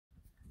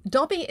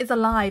Dobby is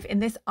alive in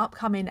this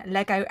upcoming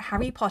LEGO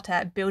Harry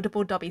Potter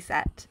buildable Dobby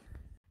set.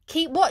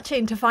 Keep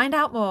watching to find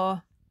out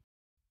more.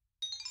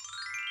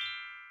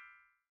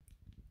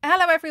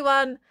 Hello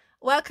everyone,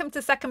 welcome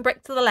to Second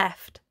Brick to the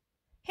Left.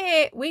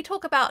 Here we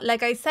talk about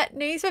LEGO set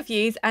news,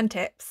 reviews and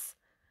tips.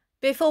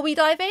 Before we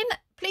dive in,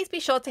 please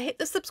be sure to hit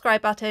the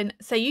subscribe button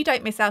so you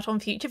don't miss out on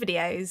future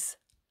videos.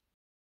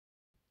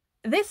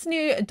 This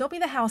new Dobby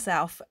the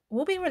House-Elf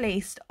will be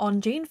released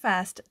on June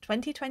 1st,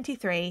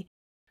 2023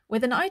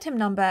 with an item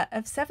number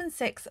of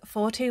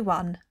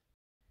 76421.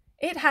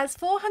 It has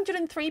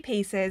 403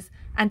 pieces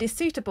and is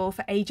suitable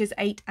for ages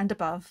 8 and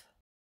above.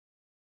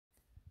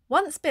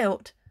 Once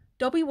built,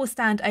 Dobby will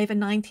stand over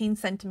 19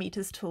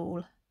 centimetres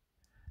tall.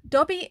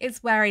 Dobby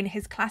is wearing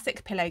his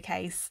classic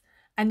pillowcase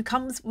and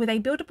comes with a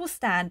buildable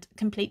stand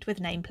complete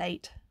with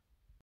nameplate.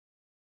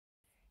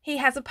 He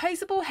has a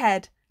poseable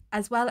head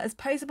as well as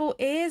poseable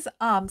ears,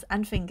 arms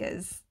and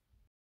fingers.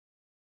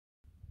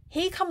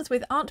 He comes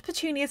with Aunt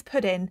Petunia's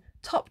pudding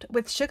topped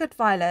with sugared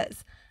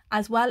violets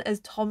as well as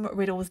Tom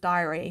Riddle's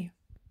diary.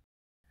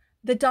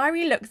 The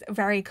diary looks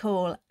very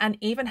cool and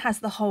even has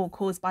the hole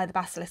caused by the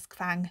basilisk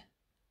fang.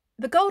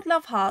 The gold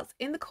love hearts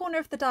in the corner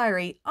of the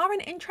diary are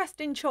an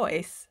interesting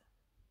choice.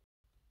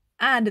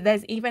 And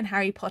there's even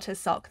Harry Potter's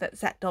sock that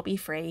set Dobby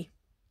free.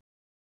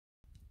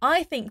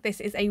 I think this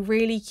is a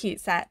really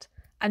cute set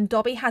and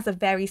Dobby has a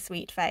very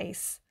sweet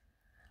face.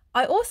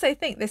 I also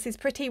think this is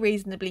pretty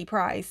reasonably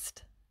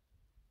priced.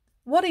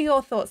 What are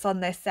your thoughts on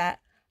this set?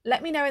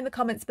 Let me know in the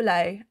comments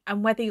below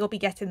and whether you'll be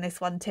getting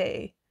this one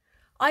too.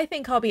 I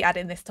think I'll be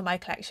adding this to my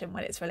collection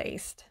when it's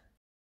released.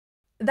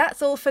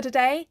 That's all for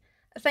today.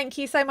 Thank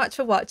you so much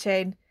for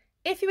watching.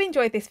 If you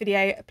enjoyed this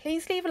video,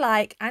 please leave a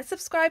like and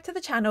subscribe to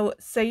the channel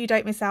so you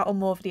don't miss out on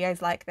more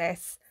videos like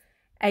this.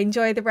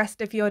 Enjoy the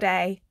rest of your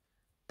day.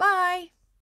 Bye!